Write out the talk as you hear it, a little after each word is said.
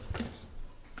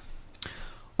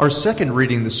Our second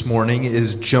reading this morning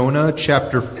is Jonah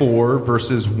chapter 4,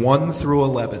 verses 1 through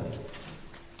 11.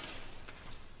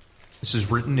 This is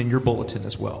written in your bulletin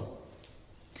as well.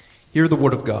 Hear the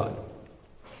word of God.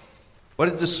 But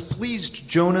it displeased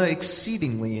Jonah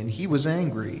exceedingly, and he was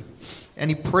angry.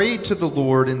 And he prayed to the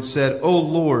Lord and said, O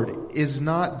Lord, is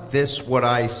not this what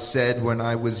I said when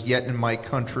I was yet in my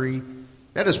country?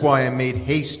 That is why I made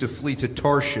haste to flee to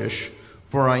Tarshish,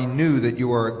 for I knew that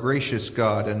you are a gracious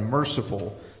God and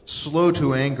merciful, slow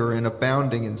to anger and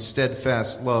abounding in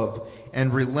steadfast love,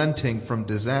 and relenting from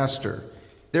disaster.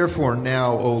 Therefore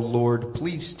now, O Lord,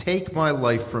 please take my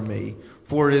life from me,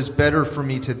 for it is better for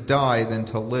me to die than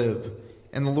to live.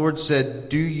 And the Lord said,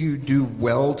 Do you do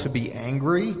well to be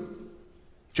angry?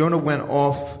 Jonah went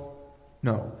out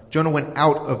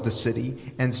of the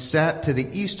city and sat to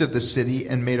the east of the city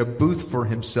and made a booth for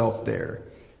himself there.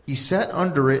 He sat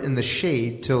under it in the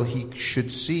shade till he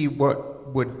should see what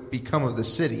would become of the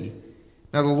city.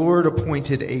 Now the Lord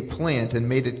appointed a plant and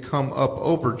made it come up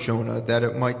over Jonah, that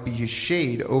it might be a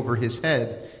shade over his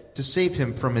head to save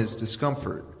him from his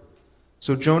discomfort.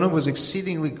 So Jonah was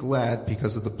exceedingly glad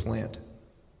because of the plant.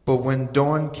 But when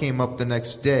dawn came up the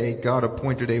next day, God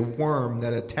appointed a worm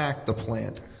that attacked the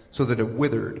plant, so that it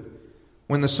withered.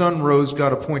 When the sun rose,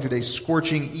 God appointed a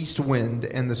scorching east wind,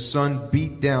 and the sun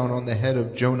beat down on the head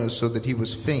of Jonah so that he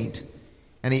was faint.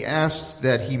 And he asked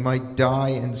that he might die,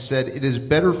 and said, It is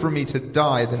better for me to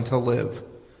die than to live.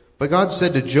 But God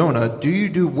said to Jonah, Do you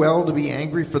do well to be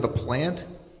angry for the plant?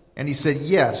 And he said,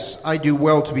 Yes, I do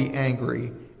well to be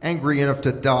angry enough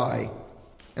to die.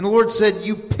 And the Lord said,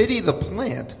 You pity the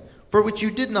plant, for which you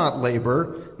did not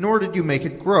labor, nor did you make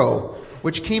it grow,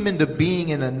 which came into being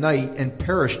in a night and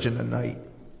perished in a night.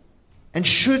 And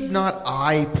should not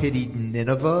I pity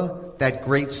Nineveh, that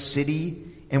great city,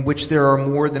 in which there are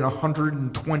more than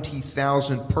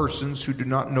 120,000 persons who do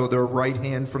not know their right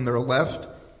hand from their left,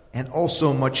 and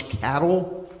also much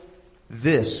cattle?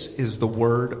 This is the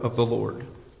word of the Lord.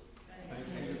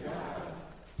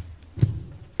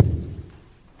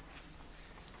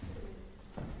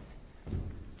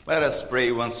 Let us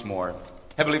pray once more.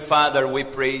 Heavenly Father, we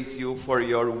praise you for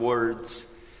your words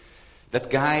that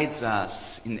guides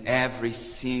us in every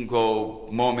single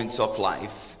moment of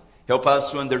life. Help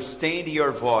us to understand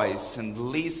your voice and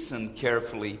listen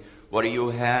carefully what you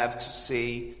have to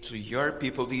say to your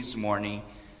people this morning.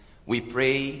 We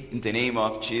pray in the name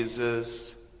of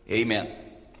Jesus. Amen.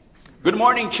 Good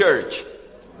morning, church.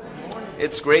 Good morning.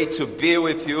 It's great to be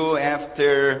with you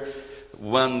after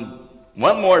one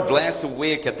more blessed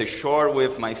week at the shore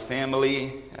with my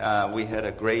family. We had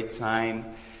a great time,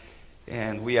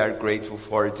 and we are grateful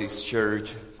for this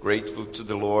church, grateful to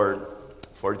the Lord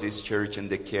for this church and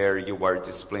the care you are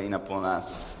displaying upon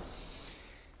us.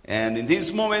 And in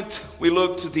this moment, we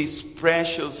look to this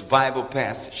precious Bible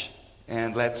passage,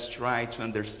 and let's try to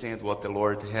understand what the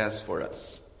Lord has for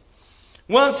us.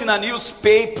 Once in a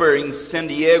newspaper in San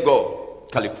Diego,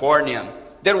 California,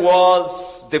 there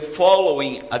was the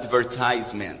following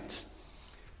advertisement: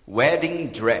 wedding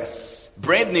dress,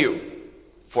 brand new,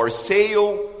 for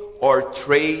sale or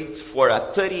trade for a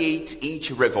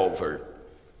 38-inch revolver.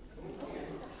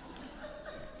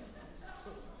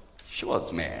 She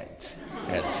was mad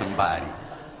at somebody.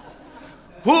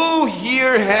 Who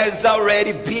here has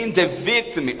already been the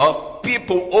victim of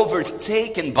people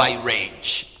overtaken by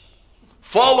rage?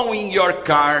 Following your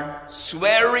car,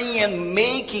 swearing and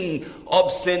making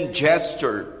obscene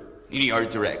gesture in your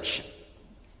direction.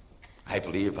 I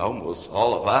believe almost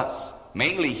all of us,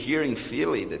 mainly here in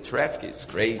Philly, the traffic is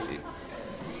crazy.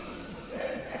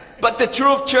 But the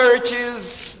truth, church,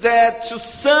 is that to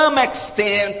some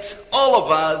extent, all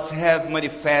of us have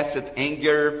manifested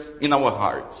anger in our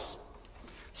hearts.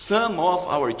 Some of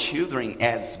our children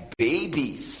as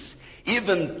babies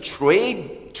even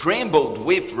trembled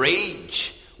with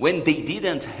rage when they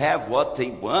didn't have what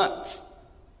they want.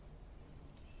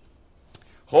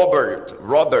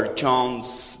 Robert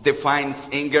Jones defines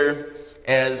anger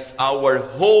as our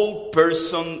whole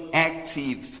person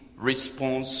active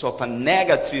response of a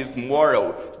negative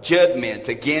moral judgment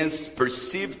against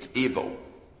perceived evil.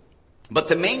 But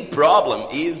the main problem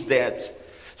is that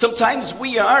sometimes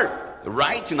we are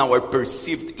right in our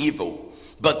perceived evil,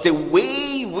 but the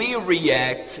way we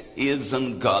react is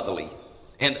ungodly.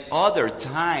 And other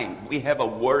time we have a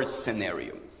worse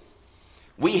scenario.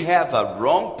 We have a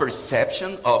wrong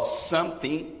perception of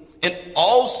something and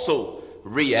also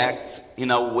react in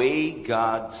a way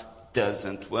God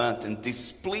doesn't want and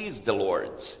displease the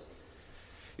Lord.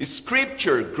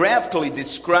 Scripture graphically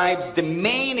describes the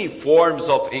many forms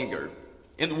of anger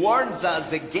and warns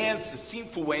us against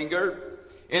sinful anger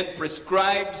and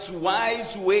prescribes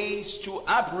wise ways to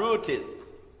uproot it,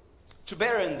 to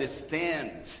better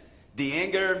understand the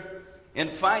anger and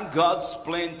find God's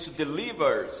plan to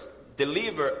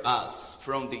deliver us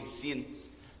from this sin.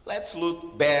 Let's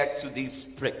look back to this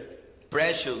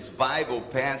precious Bible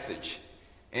passage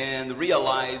and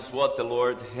realize what the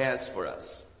Lord has for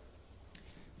us.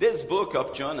 This book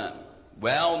of Jonah,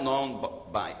 well known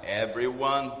by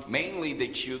everyone, mainly the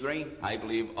children. I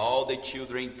believe all the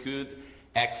children could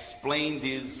explain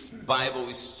this Bible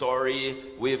story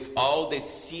with all the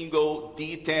single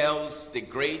details, the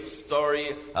great story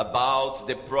about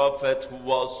the prophet who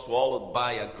was swallowed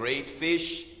by a great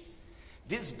fish.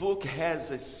 This book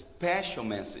has a special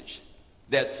message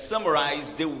that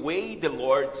summarizes the way the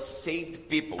Lord saved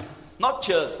people, not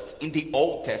just in the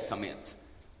Old Testament,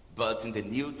 but in the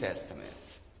New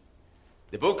Testament.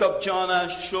 The book of Jonah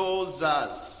shows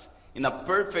us in a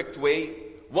perfect way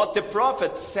what the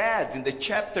prophet said in the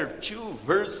chapter 2,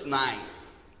 verse 9,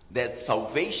 that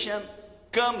salvation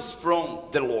comes from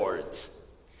the Lord.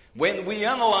 When we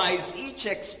analyze each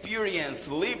experience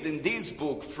lived in this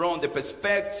book from the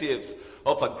perspective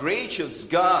of a gracious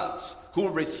God who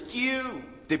rescued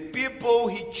the people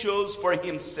he chose for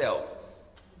himself,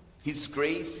 his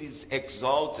grace is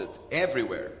exalted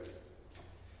everywhere.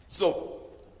 So,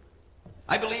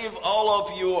 I believe all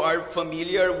of you are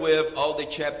familiar with all the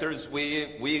chapters.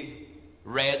 We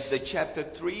read the chapter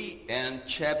 3 and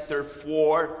chapter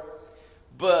 4.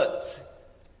 But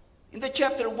in the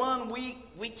chapter 1,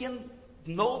 we can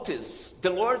notice the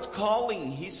Lord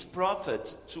calling his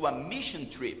prophet to a mission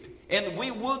trip. And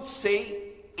we would say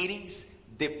it is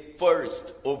the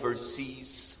first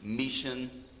overseas mission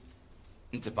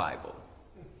in the Bible.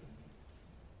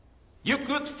 You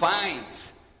could find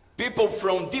people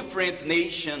from different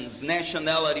nations,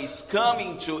 nationalities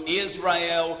coming to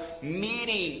Israel,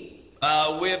 meeting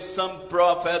with some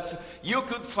prophets. You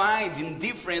could find in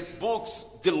different books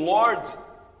the Lord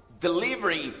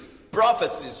delivering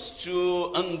prophecies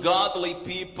to ungodly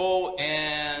people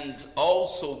and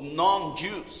also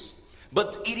non-Jews.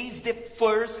 But it is the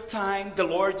first time the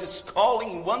Lord is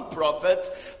calling one prophet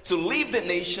to leave the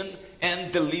nation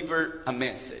and deliver a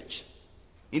message.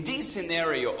 In this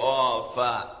scenario of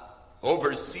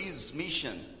overseas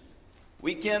mission,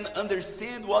 we can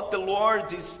understand what the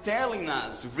Lord is telling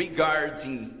us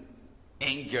regarding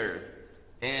anger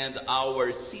and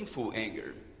our sinful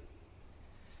anger.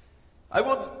 I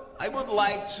would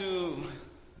like to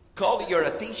call your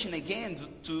attention again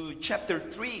to chapter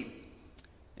 3.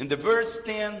 In the verse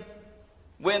 10,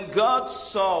 when God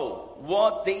saw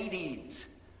what they did,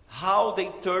 how they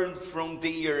turned from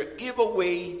their evil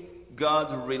way,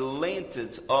 God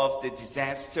relented of the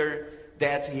disaster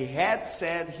that he had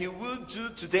said he would do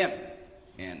to them,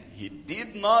 and he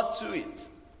did not do it.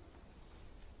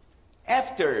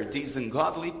 After these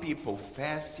ungodly people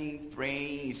fasting,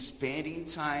 praying, spending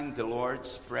time in the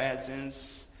Lord's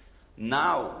presence,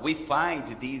 now we find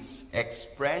this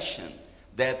expression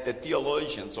that the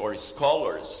theologians or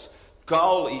scholars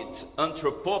call it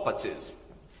anthropopathism.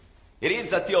 It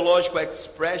is a theological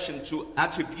expression to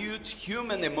attribute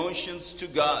human emotions to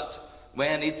God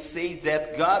when it says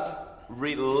that God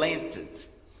relented.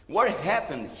 What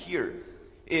happened here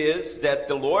is that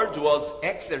the Lord was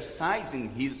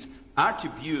exercising his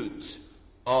attribute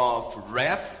of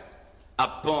wrath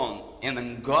upon an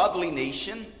ungodly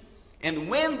nation, and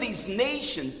when this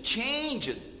nation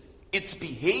changed its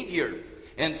behavior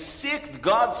and sought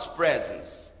God's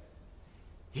presence,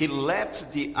 he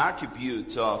left the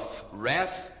attribute of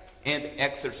wrath and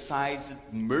exercised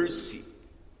mercy.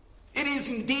 It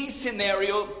is in this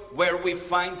scenario where we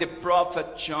find the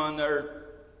prophet Jonah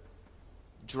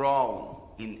drawn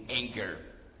in anger.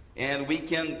 And we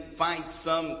can find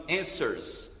some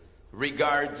answers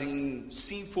regarding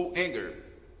sinful anger.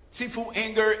 Sinful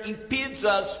anger impedes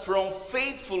us from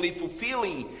faithfully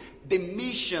fulfilling the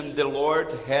mission the Lord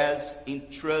has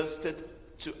entrusted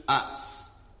to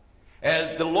us.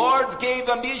 As the Lord gave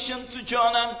a mission to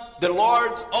Jonah, the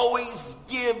Lord always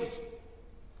gives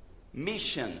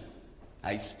mission,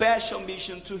 a special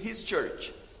mission to his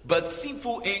church. But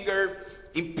sinful anger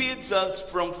impedes us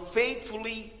from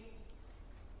faithfully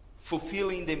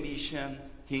fulfilling the mission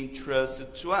he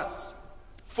entrusted to us.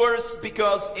 First,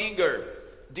 because anger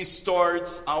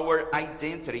distorts our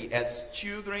identity as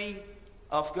children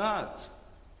of God.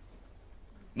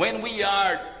 When we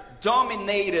are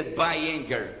dominated by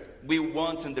anger, we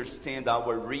won't understand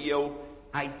our real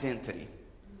identity.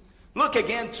 Look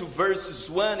again to verses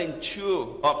 1 and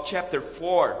 2 of chapter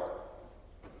 4,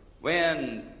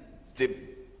 when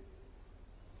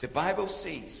the Bible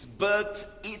says, "But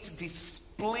it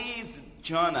displeased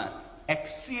Jonah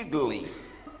exceedingly,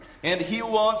 and he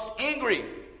was angry.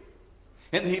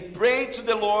 And he prayed to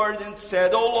the Lord and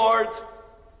said, "O Lord,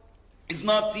 is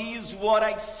not this what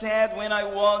I said when I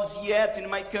was yet in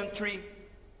my country?"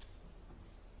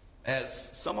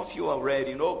 As some of you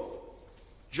already know,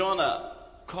 Jonah's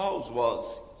cause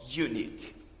was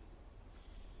unique.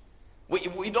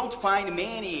 We don't find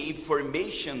many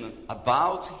information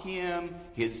about him,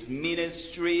 his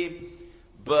ministry,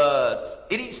 but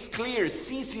it is clear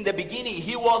since in the beginning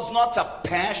he was not a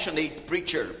passionate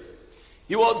preacher.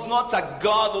 He was not a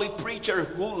godly preacher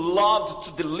who loved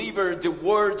to deliver the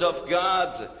word of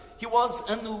God. He was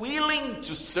unwilling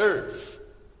to serve.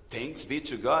 Thanks be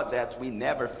to God that we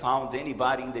never found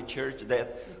anybody in the church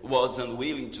that was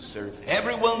unwilling to serve.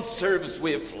 Everyone serves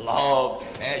with love,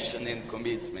 passion, and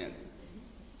commitment.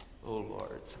 Oh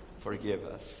Lord, forgive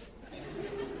us.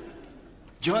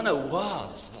 Jonah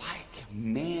was like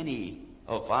many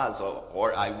of us,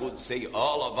 or I would say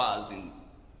all of us in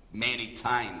many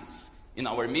times in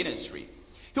our ministry.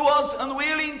 He was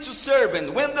unwilling to serve,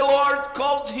 and when the Lord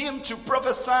called him to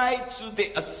prophesy to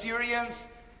the Assyrians,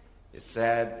 he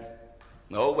said,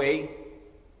 "No way,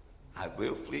 I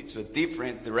will flee to a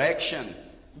different direction."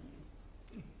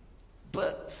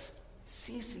 But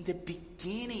since in the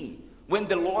beginning, when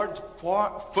the Lord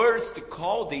first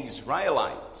called the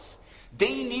Israelites,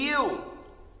 they knew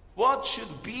what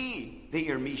should be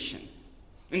their mission.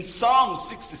 In Psalm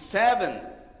 67,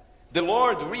 the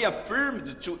Lord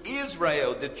reaffirmed to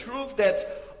Israel the truth that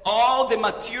all the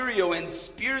material and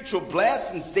spiritual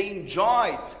blessings they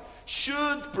enjoyed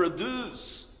should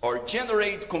produce or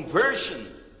generate conversion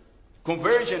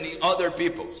in other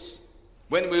peoples.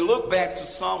 When we look back to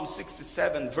Psalm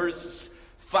 67 verses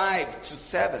 5 to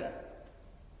 7,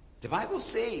 the Bible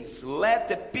says, "Let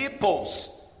the peoples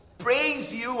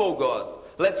praise you, O God.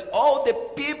 Let all the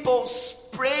peoples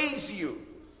praise you.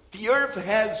 The earth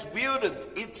has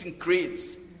wielded its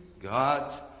increase.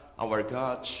 God, our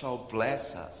God, shall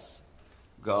bless us.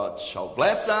 God shall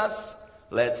bless us.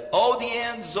 Let all the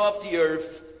ends of the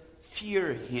earth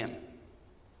fear him."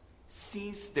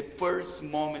 Since the first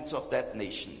moments of that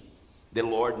nation, the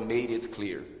Lord made it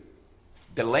clear.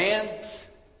 The land,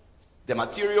 the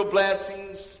material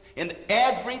blessings, and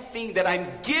everything that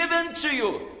I'm given to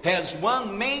you has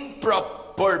one main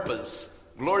purpose: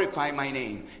 glorify my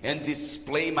name and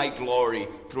display my glory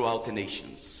throughout the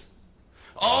nations.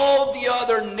 All the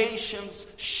other nations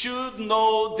should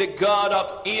know the God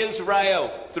of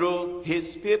Israel through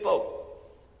his people,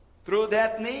 through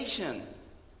that nation.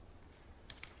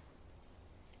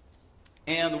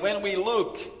 And when we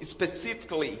look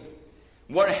specifically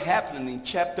what happened in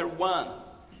chapter 1,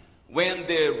 when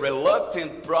the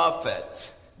reluctant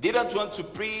prophet didn't want to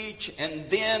preach, and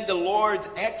then the Lord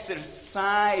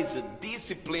exercised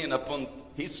discipline upon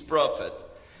his prophet.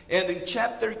 And in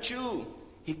chapter 2,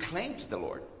 he claimed to the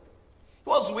Lord. He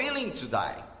was willing to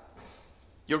die.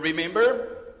 You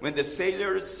remember when the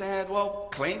sailors said, "Well,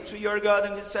 claim to your God,"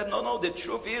 and he said, no, the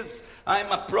truth is,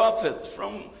 I'm a prophet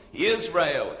from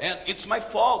Israel, and it's my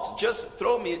fault. Just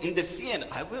throw me in the sea and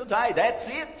I will die. That's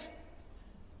it.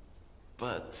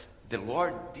 But the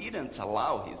Lord didn't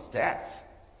allow his death.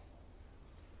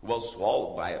 He was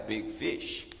swallowed by a big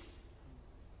fish.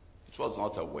 It was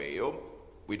not a whale.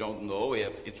 We don't know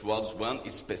if it was one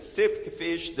specific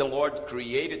fish the Lord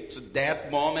created to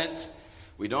that moment.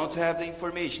 We don't have the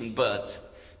information, but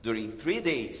during 3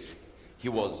 days, he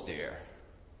was there.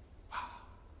 Wow.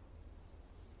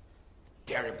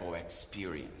 Terrible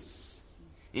experience.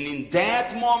 And in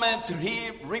that moment,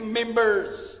 he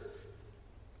remembers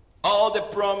all the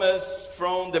promise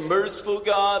from the merciful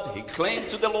God. He claimed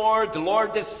to the Lord. The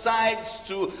Lord decides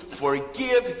to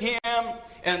forgive him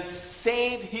and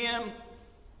save him.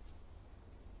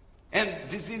 And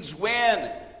this is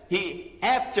when he,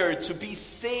 after to be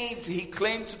saved, he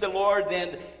claimed to the Lord,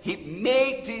 and he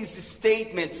made this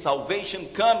statement: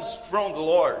 salvation comes from the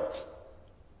Lord.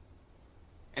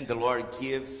 And the Lord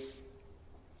gives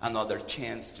another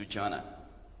chance to Jonah.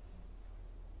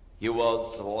 He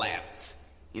was left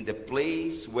in the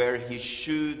place where he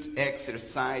should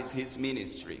exercise his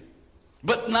ministry.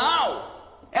 But now,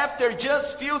 after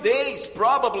just few days,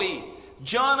 probably,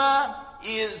 Jonah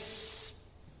is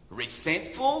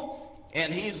resentful,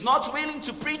 and he is not willing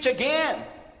to preach again.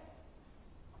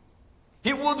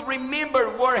 He would remember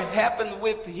what happened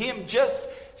with him just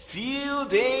few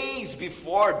days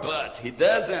before, but he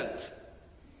doesn't.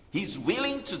 He's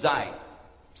willing to die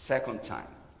second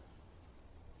time.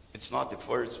 It's not the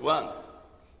first one.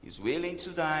 He's willing to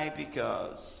die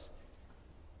because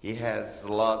he has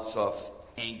lots of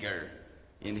anger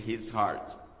in his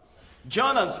heart.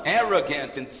 Jonah's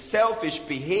arrogant and selfish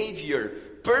behavior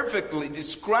perfectly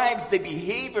describes the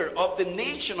behavior of the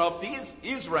nation of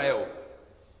Israel.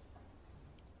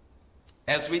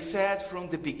 As we said from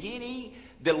the beginning,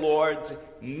 the Lord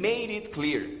made it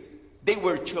clear. They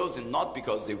were chosen not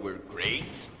because they were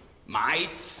great,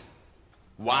 might,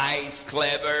 wise,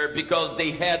 clever, because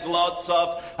they had lots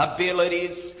of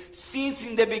abilities. Since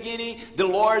in the beginning, the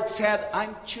Lord said,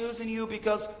 I'm choosing you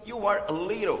because you are a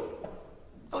little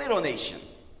nation.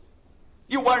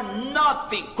 You are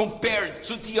nothing compared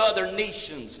to the other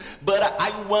nations, but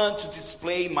I want to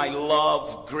display my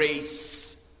love,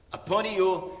 grace upon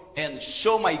you and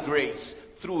show my grace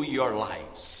through your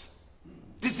lives.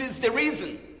 This is the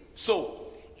reason. So,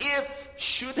 if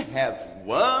should have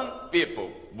one people,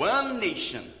 one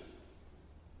nation,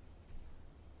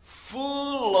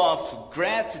 full of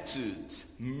gratitude,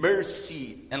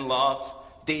 mercy, and love,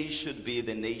 they should be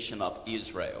the nation of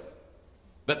Israel.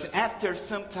 But after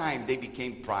some time, they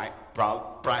became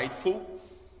prideful,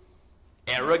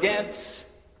 arrogant,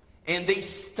 and they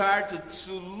started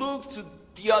to look to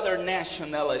the other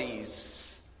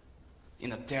nationalities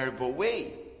in a terrible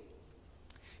way.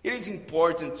 It is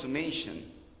important to mention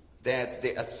that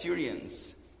the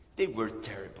Assyrians, they were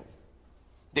terrible.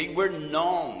 They were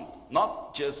known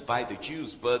not just by the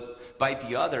Jews, but by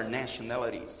the other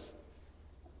nationalities,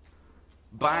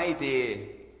 by the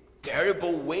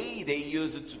terrible way they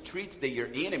used to treat their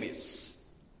enemies,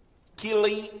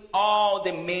 killing all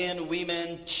the men,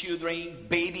 women, children,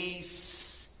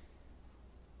 babies.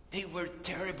 They were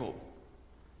terrible.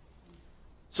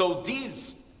 So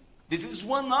this is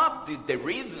one of the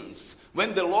reasons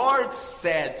when the Lord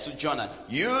said to Jonah,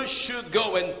 you should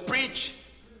go and preach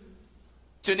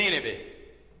to Nineveh.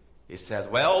 He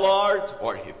said, well, Lord,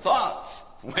 or he thought,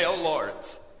 well, Lord,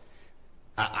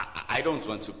 I don't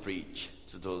want to preach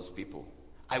to those people.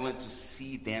 I want to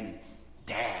see them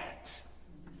dead.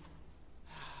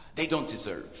 They don't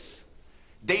deserve.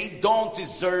 They don't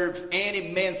deserve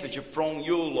any message from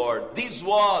you, Lord. This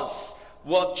was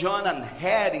what Jonah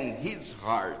had in his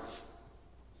heart.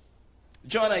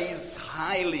 Jonah is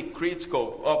highly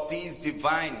critical of these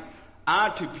divine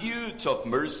attributes of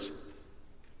mercy.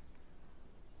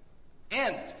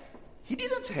 And he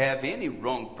didn't have any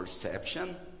wrong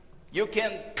perception. You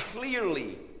can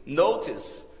clearly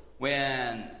notice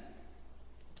when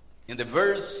in the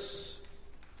verse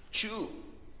 2,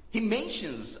 he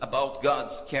mentions about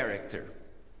God's character.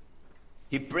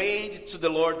 He prayed to the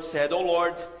Lord, said, "O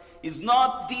Lord, is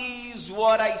not this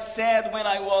what I said when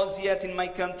I was yet in my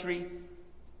country?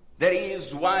 That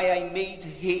is why I made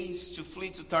haste to flee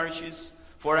to Tarshish,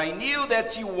 for I knew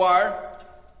that you are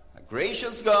a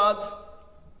gracious God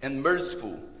and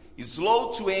merciful,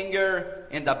 slow to anger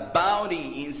and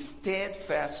abounding in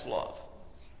steadfast love."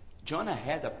 Jonah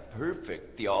had a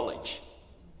perfect theology.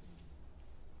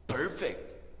 Perfect.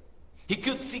 He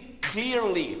could see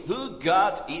clearly who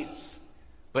God is.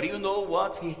 But you know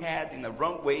what he had in the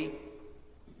wrong way?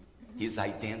 His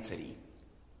identity.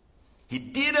 He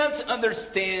didn't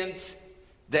understand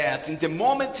that in the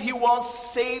moment he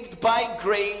was saved by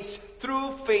grace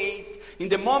through faith, in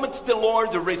the moment the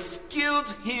Lord rescued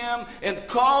him and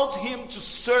called him to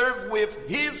serve with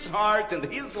his heart and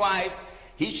his life,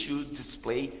 he should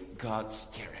display God's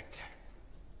character.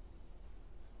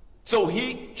 So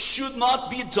he should not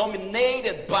be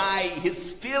dominated by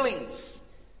his feelings,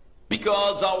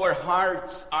 because our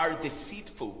hearts are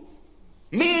deceitful.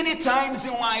 Many times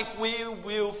in life we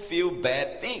will feel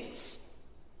bad things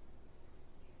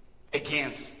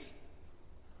against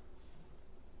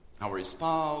our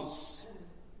spouse,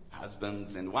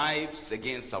 husbands and wives,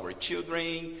 against our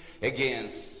children,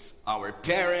 against our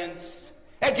parents,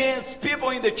 against people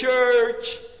in the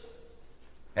church,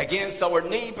 against our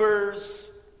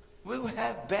neighbors. We will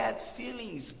have bad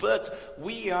feelings, but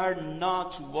we are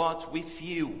not what we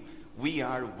feel. We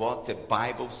are what the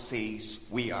Bible says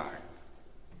we are.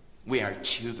 We are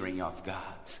children of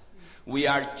God. We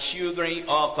are children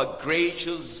of a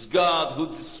gracious God who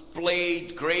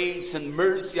displayed grace and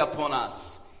mercy upon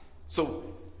us. So,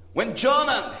 when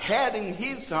Jonah had in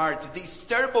his heart this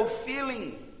terrible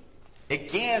feeling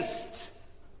against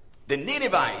the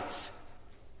Ninevites,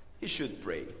 he should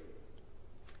pray.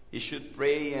 He should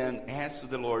pray and ask to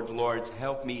the Lord, "Lord,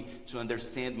 help me to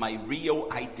understand my real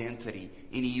identity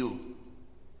in you.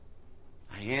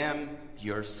 I am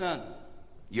your son,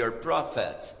 your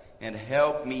prophet, and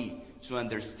help me to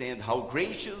understand how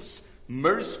gracious,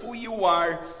 merciful you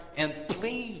are, and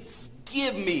please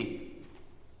give me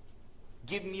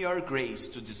your grace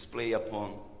to display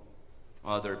upon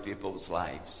other people's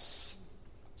lives."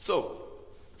 So,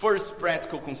 first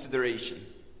practical consideration.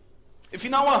 If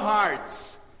in our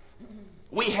hearts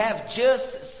we have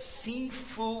just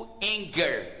sinful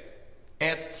anger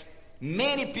at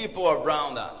many people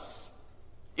around us,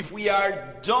 if we are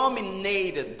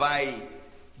dominated by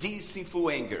this sinful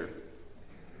anger,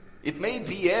 it may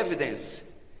be evidence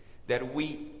that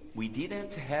we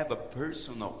didn't have a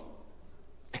personal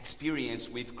experience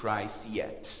with Christ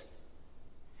yet.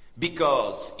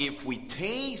 Because if we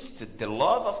taste the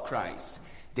love of Christ,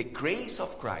 the grace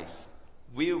of Christ,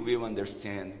 we will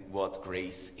understand what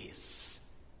grace is.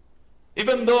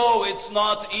 Even though it's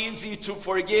not easy to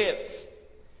forgive,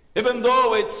 even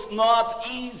though it's not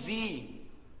easy,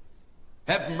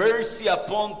 have mercy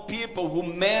upon people who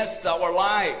messed our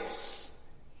lives.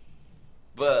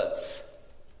 But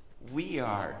we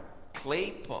are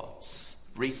clay pots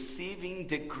receiving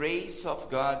the grace of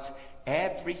God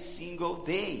every single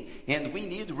day. And we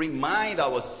need to remind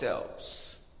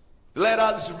ourselves. Let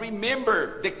us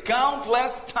remember the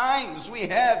countless times we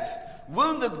have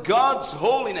wounded God's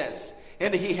holiness,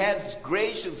 and He has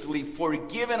graciously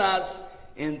forgiven us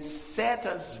and set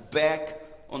us back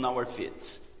on our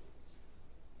feet.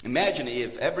 Imagine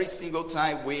if every single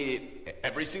time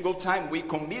we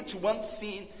commit one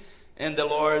sin, and the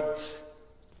Lord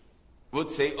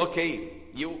would say, okay,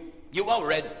 you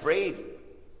already prayed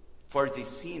for this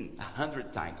sin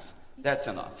 100 times. That's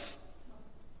enough.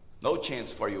 No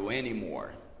chance for you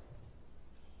anymore.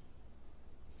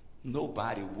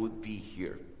 Nobody would be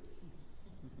here.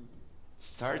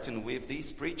 Starting with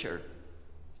this preacher.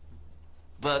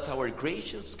 But our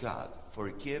gracious God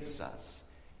forgives us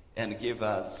and gives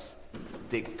us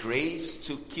the grace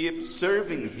to keep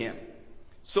serving Him.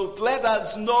 So let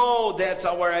us know that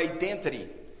our identity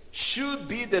should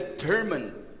be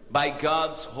determined by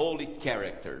God's holy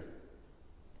character.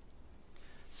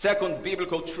 Second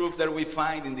biblical truth that we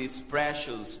find in this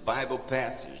precious Bible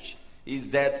passage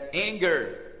is that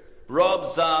anger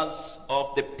robs us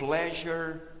of the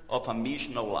pleasure of a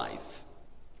missional life.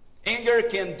 Anger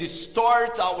can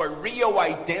distort our real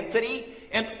identity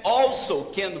and also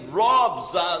can rob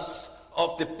us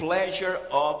of the pleasure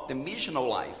of the missional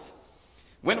life.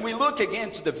 When we look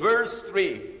again to the verse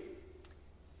 3,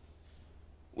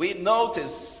 we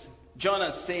notice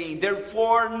Jonah saying,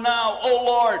 "Therefore now, O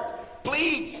Lord,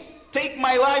 please take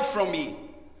my life from me,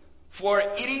 for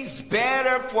it is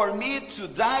better for me to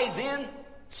die than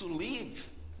to live."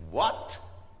 What?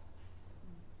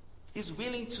 He's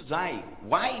willing to die.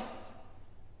 Why?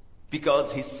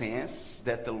 Because he senses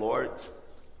that the Lord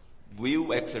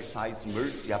will exercise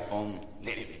mercy upon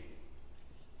Nineveh.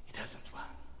 He doesn't want.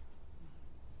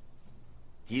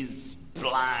 He's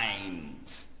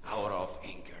blind out of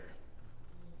anger.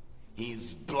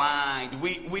 He's blind.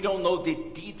 We don't know the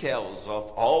details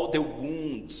of all the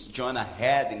wounds Jonah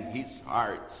had in his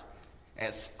heart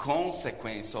as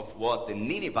consequence of what the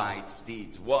Ninevites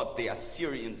did, what the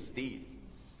Assyrians did.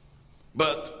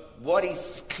 But what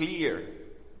is clear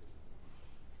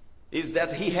is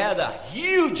that he had a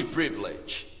huge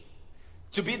privilege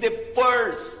to be the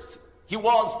first. He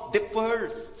was the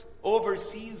first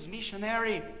overseas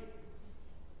missionary.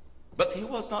 But he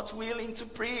was not willing to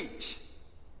preach.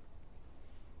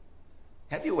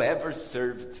 Have you ever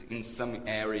served in some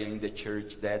area in the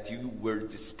church that you were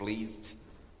displeased?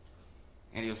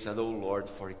 And you said, "Oh Lord,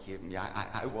 forgive me.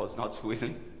 I was not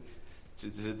willing to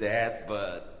do that,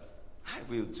 but I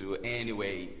will do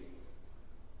anyway."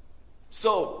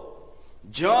 So,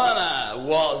 Jonah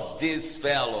was this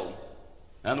fellow,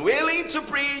 unwilling to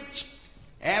preach,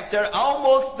 after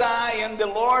almost dying, and the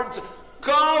Lord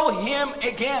called him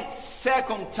again,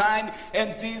 second time,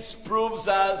 and this proves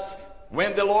us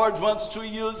when the Lord wants to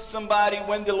use somebody,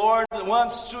 when the Lord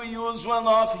wants to use one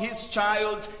of His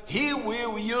child, He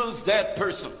will use that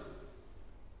person.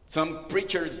 Some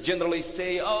preachers generally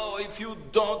say, "Oh, if you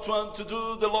don't want to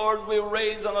do, the Lord will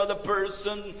raise another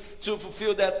person to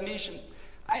fulfill that mission."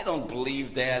 I don't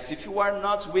believe that. If you are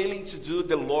not willing to do,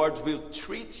 the Lord will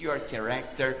treat your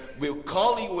character, will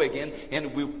call you again,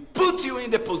 and will put you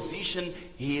in the position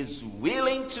He is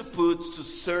willing to put to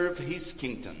serve His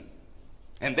kingdom.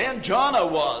 And then Jonah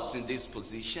was in this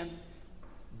position,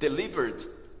 delivered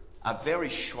a very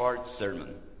short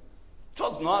sermon. It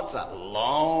was not a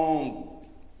long,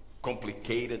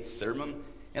 complicated sermon,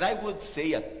 and I would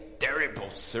say a terrible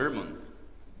sermon.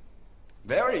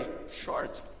 Very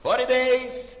short. 40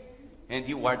 days, and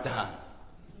you are done.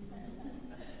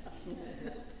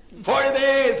 40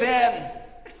 days, and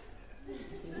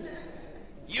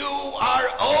you are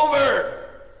over.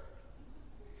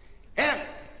 And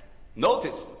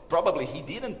notice, probably he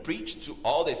didn't preach to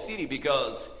all the city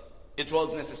because it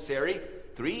was necessary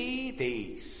 3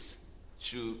 days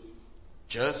to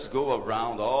just go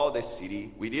around all the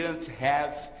city. We didn't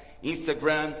have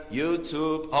Instagram,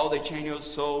 YouTube, all the channels.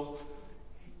 So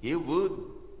he would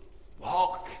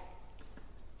walk.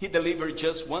 He delivered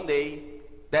just one day.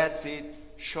 That's it.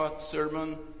 Short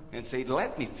sermon. And say,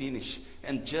 let me finish.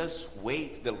 And just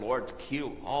wait the Lord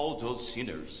kill all those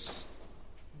sinners.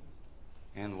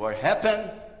 And what happened?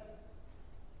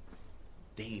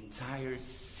 The entire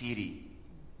city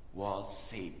was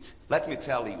saved. Let me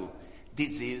tell you,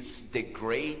 this is the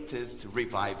greatest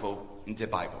revival in the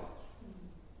Bible.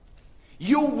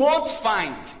 You won't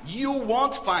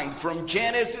find from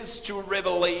Genesis to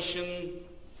Revelations,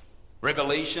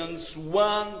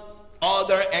 one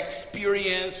other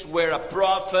experience where a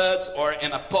prophet or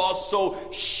an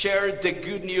apostle shared the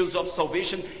good news of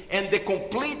salvation and the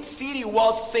complete city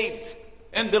was saved.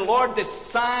 And the Lord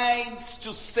decides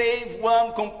to save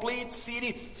one complete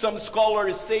city. Some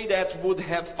scholars say that would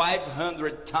have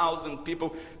 500,000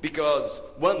 people, because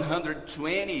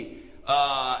 120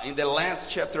 in the last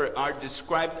chapter are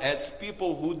described as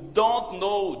people who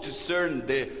don't discern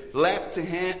the left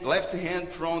hand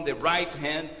from the right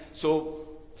hand. So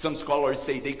some scholars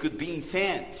say they could be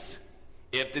infants.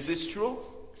 If this is true,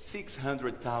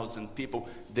 600,000 people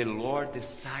the Lord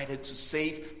decided to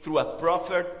save through a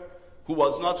prophet who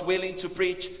was not willing to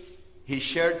preach. He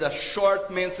shared a short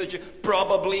message,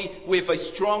 probably with a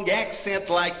strong accent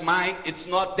like mine. It's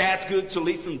not that good to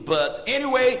listen, but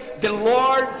anyway, the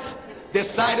Lord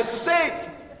decided to save.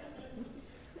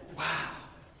 Wow.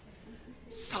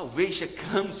 Salvation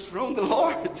comes from the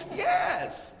Lord.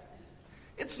 Yes.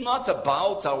 It's not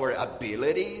about our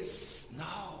abilities.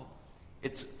 No.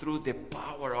 It's through the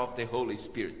power of the Holy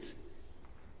Spirit.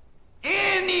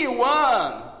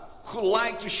 Anyone who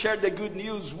like to share the good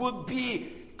news would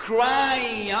be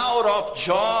crying out of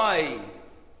joy.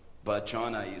 But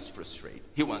Jonah is frustrated.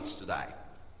 He wants to die.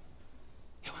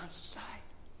 He wants to die.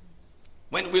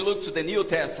 When we look to the New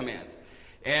Testament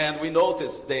and we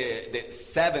notice the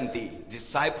 70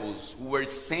 disciples who were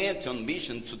sent on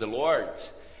mission to the Lord,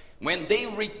 when they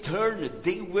returned,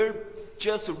 they were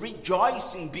just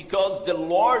rejoicing because the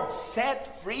Lord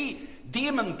set free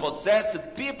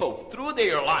demon-possessed people through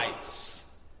their lives.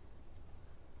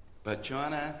 But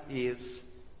Jonah is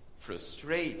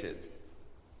frustrated.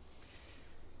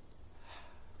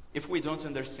 If we don't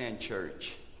understand,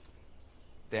 church,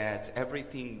 that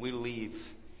everything we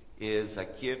live is a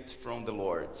gift from the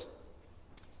Lord,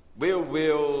 we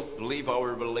will live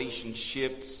our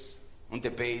relationships on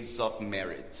the basis of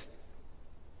merit.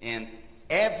 And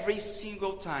every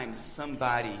single time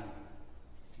somebody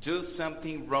does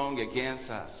something wrong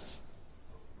against us,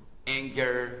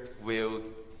 anger will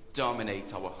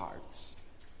dominate our hearts.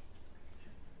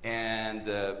 And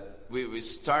we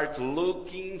start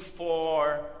looking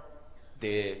for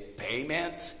the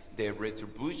payment, the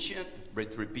retribution,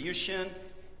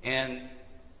 and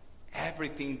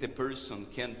everything the person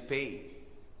can pay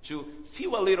to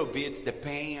feel a little bit the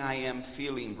pain I am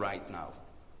feeling right now.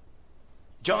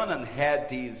 Jonah had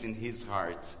this in his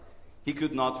heart. He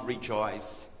could not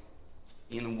rejoice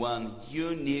in one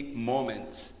unique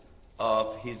moment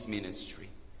of his ministry.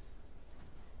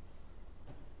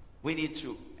 We need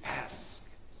to ask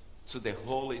to the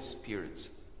Holy Spirit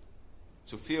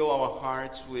to fill our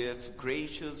hearts with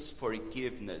gracious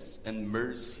forgiveness and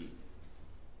mercy.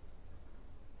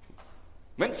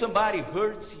 When somebody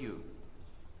hurts you,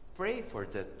 pray for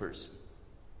that person.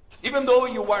 Even though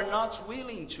you are not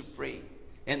willing to pray,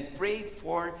 and pray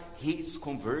for his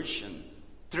conversion,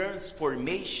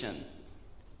 transformation.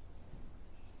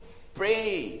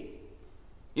 Pray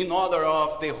in order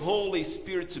of the Holy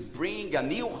Spirit to bring a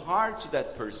new heart to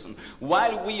that person.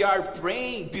 While we are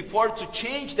praying, before to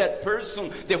change that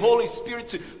person, the Holy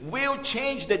Spirit will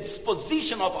change the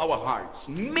disposition of our hearts.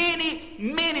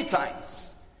 Many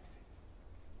times.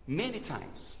 Many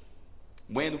times.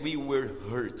 When we were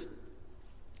hurt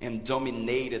and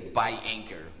dominated by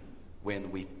anger.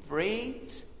 When we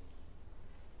prayed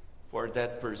for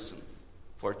that person,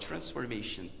 for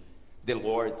transformation, the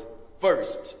Lord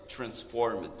first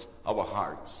transformed our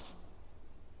hearts.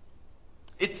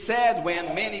 It's sad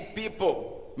when many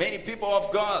people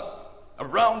of God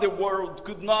around the world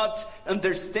could not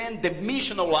understand the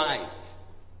missional life.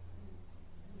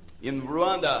 In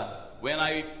Rwanda, when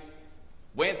I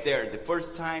went there the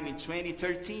first time in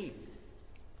 2013,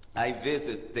 I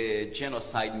visited the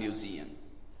Genocide Museum.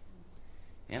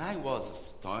 And I was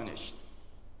astonished.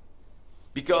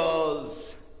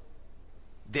 Because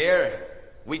there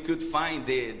we could find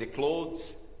the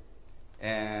clothes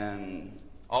and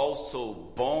also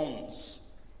bones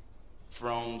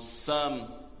from some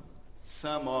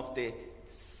of the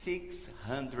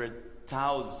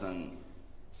 600,000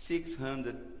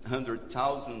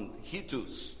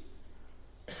 Hutus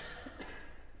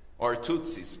or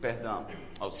Tutsis, perdão.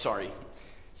 Oh, sorry.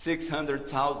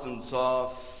 600,000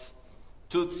 of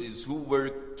Tutsis who were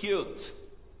killed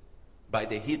by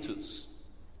the Hutus.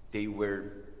 They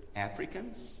were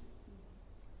Africans,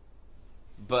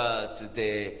 but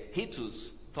the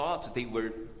Hutus thought they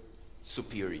were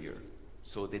superior,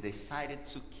 so they decided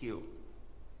to kill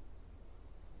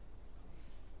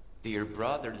their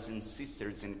brothers and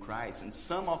sisters in Christ, and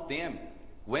some of them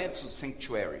went to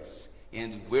sanctuaries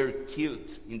and were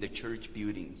killed in the church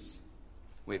buildings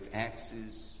with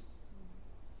axes.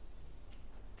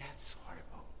 That's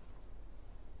horrible.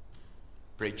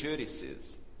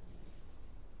 Prejudices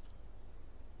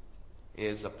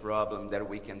is a problem that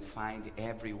we can find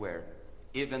everywhere,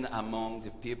 even among the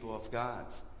people of God.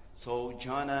 So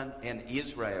Jonah and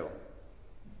Israel,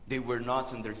 they were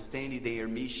not understanding their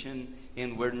mission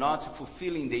and were not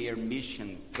fulfilling their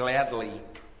mission gladly.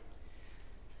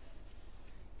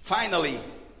 Finally,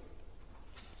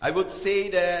 I would say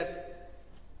that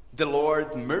the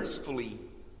Lord mercifully,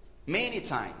 many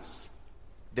times,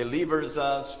 delivers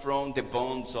us from the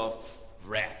bonds of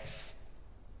wrath,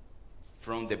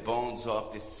 from the bonds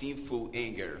of the sinful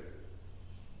anger.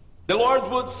 The Lord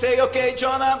would say, okay,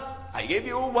 Jonah, I gave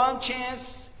you one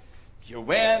chance. You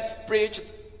went, preached.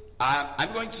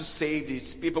 I'm going to save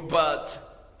these people, but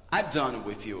I'm done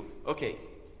with you. Okay.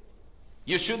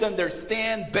 You should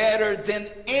understand better than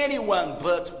anyone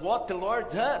but what the Lord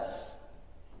does.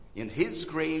 In His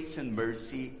grace and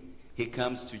mercy, He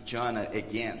comes to Jonah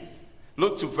again.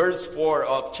 Look to verse 4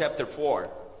 of chapter 4.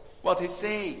 What He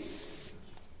says.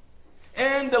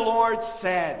 And the Lord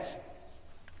said,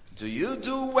 do you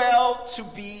do well to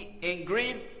be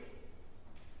angry?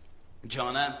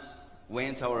 Jonah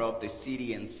went out of the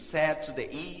city and sat to the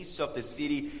east of the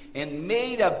city and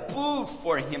made a booth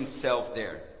for himself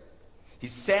there. He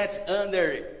sat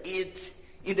under it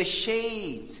in the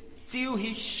shade till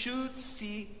he should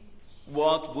see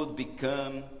what would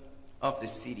become of the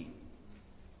city.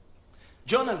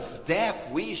 Jonah's death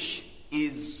wish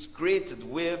is greeted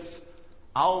with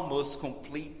almost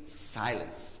complete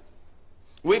silence.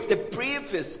 With the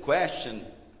previous question,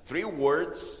 3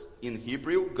 words in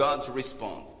Hebrew, God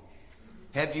responds,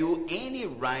 have you any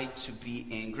right to be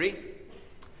angry?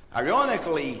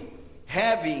 Ironically,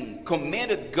 having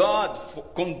condemned God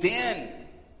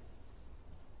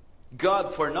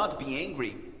for not being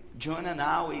angry, Jonah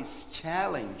now is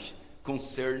challenged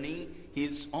concerning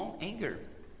his own anger.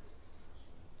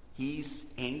 He's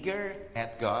angry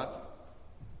at God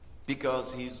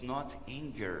because he's not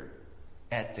angry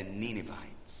at the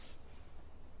Ninevites.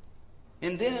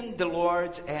 And then the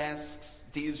Lord asks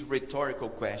this rhetorical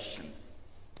question.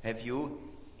 Have you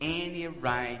any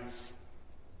right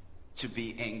to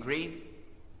be angry?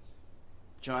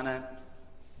 Jonah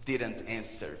didn't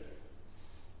answer.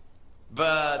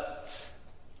 But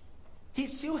he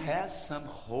still has some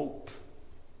hope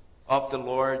of the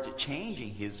Lord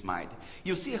changing his mind.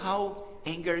 You see how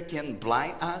anger can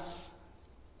blind us?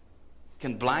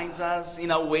 Can blind us in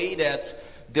a way that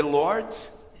the Lord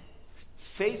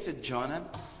faced Jonah,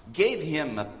 gave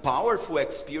him a powerful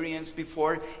experience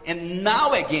before, and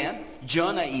now again,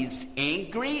 Jonah is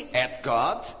angry at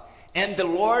God, and the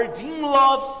Lord in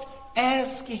love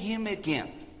asks him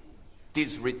again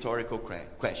this rhetorical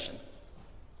question.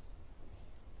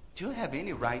 Do you have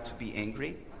any right to be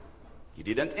angry? He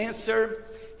didn't answer.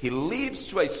 He leaves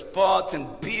to a spot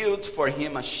and built for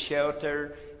him a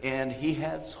shelter, and he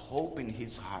has hope in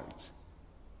his heart.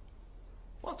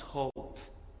 What hope?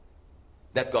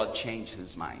 That God changed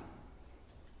his mind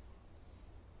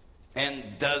and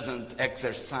doesn't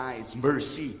exercise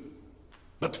mercy,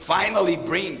 but finally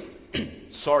bring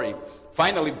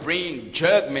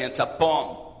judgment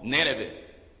upon Nineveh.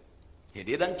 He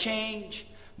didn't change,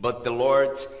 but the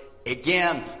Lord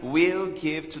again will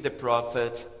give to the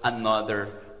prophet another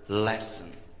lesson.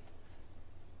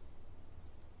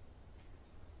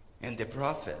 And the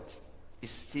prophet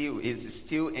is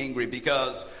still angry,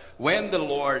 because when the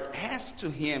Lord asked to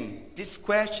him this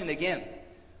question again,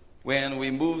 when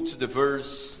we move to the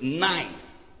verse 9,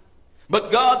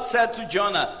 but God said to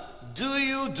Jonah, do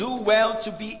you do well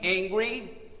to be angry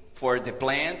for the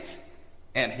plant?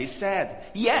 And he said,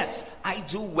 yes, I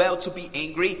do well to be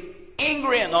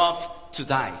angry enough to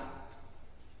die.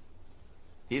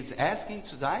 He's asking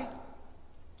to die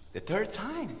the 3rd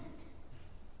time.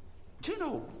 Do you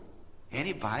know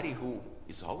anybody who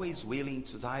is always willing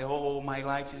to die? Oh, my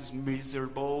life is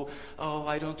miserable. Oh,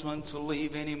 I don't want to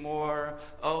live anymore.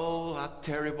 Oh, a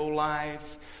terrible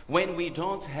life. When we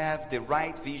don't have the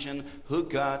right vision who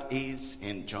God is,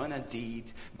 and Jonah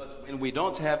did, but when we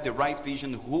don't have the right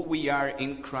vision who we are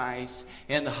in Christ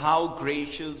and how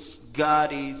gracious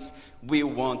God is, we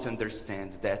won't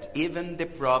understand that even the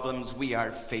problems we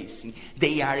are facing,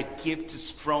 they are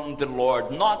gifts from the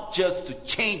Lord, not just to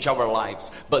change our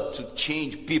lives, but to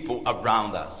change people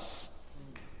around us.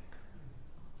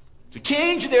 To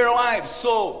change their lives.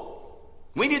 So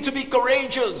we need to be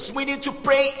courageous. We need to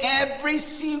pray every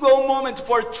single moment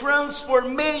for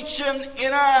transformation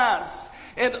in us,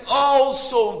 and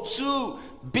also to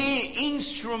be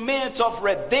instrument of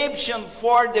redemption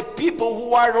for the people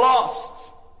who are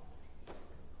lost.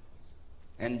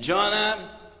 And Jonah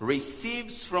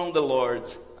receives from the Lord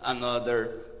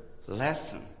another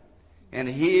lesson. And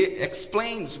he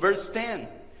explains, verse 10,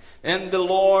 "And the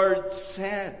Lord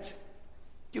said,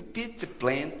 you picked the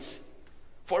plant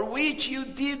for which you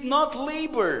did not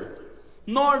labor,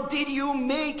 nor did you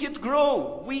make it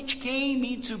grow, which came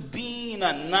into being in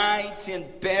a night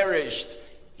and perished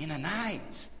in a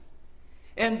night.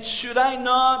 And should I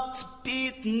not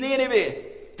pit Nineveh,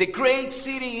 the great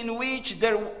city in which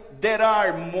there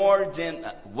are more than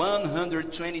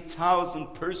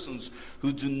 120,000 persons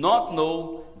who do not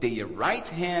know their right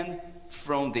hand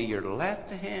from their left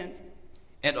hand,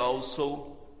 and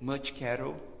also much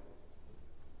cattle?"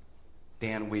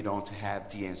 Then we don't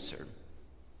have the answer.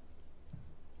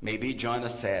 Maybe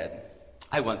Jonah said,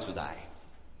 "I want to die."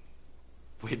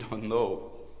 We don't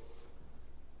know.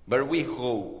 But we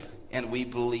hope and we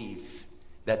believe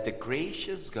that the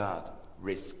gracious God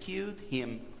rescued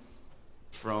him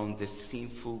from the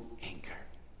sinful anger.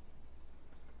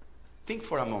 Think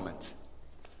for a moment.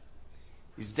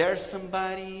 Is there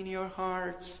somebody in your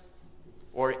heart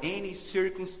or any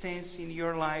circumstance in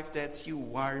your life that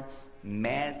you are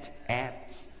mad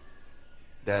at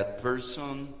that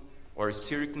person or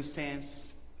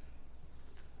circumstance?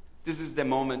 This is the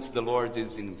moment the Lord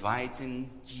is inviting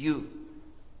you,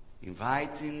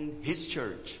 inviting His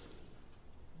church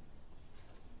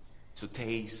to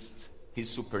taste His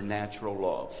supernatural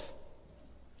love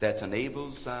that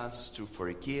enables us to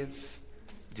forgive,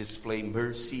 display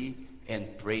mercy,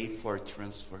 and pray for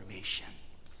transformation.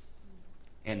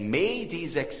 And may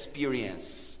this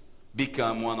experience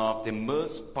become one of the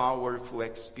most powerful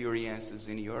experiences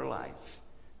in your life,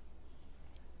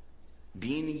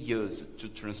 being used to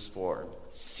transform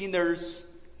sinners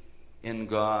and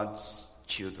God's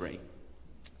children.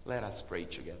 Let us pray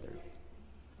together.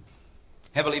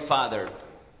 Heavenly Father,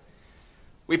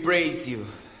 we praise you.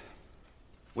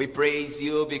 We praise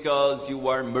you because you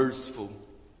are merciful.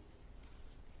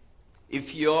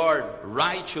 If your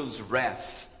righteous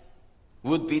wrath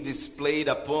would be displayed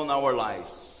upon our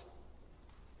lives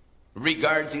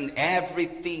regarding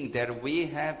everything that we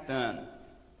have done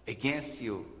against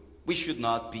you, we should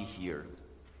not be here.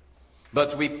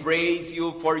 But we praise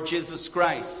you for Jesus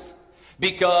Christ,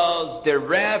 because the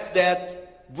wrath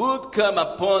that would come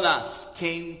upon us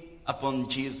came upon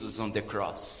Jesus on the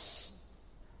cross.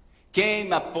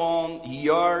 Came upon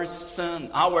your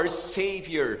Son, our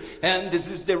Savior. And this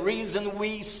is the reason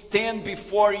we stand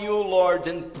before you, Lord,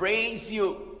 and praise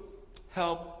you.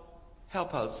 Help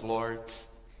us, Lord.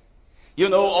 You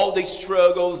know all the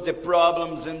struggles, the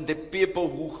problems, and the people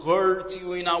who hurt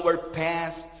you in our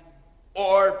past,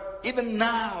 or even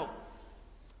now.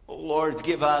 Oh Lord,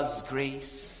 give us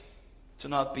grace to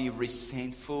not be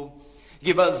resentful.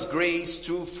 Give us grace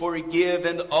to forgive,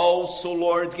 and also,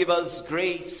 Lord, give us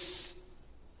grace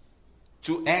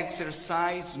to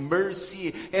exercise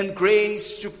mercy and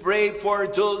grace to pray for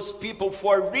those people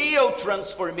for real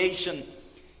transformation.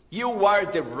 You are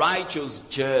the righteous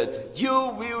judge.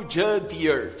 You will judge the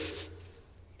earth.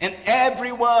 And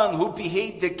everyone who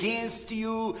behaved against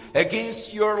you,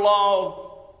 against your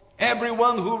law,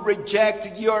 everyone who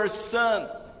rejected your Son.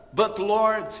 But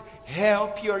Lord,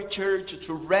 help your church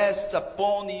to rest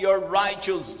upon your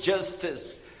righteous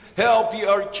justice. Help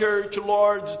your church,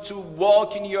 Lord, to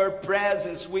walk in your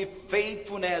presence with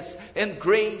faithfulness and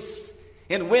grace.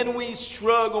 And when we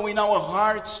struggle in our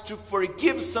hearts to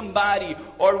forgive somebody,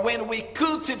 or when we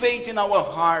cultivate in our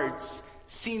hearts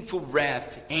sinful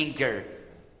wrath, anger,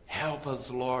 help us,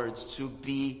 Lord, to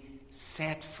be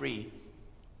set free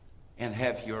and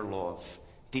have your love.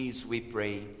 This we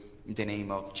pray in the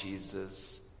name of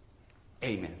Jesus. Amen.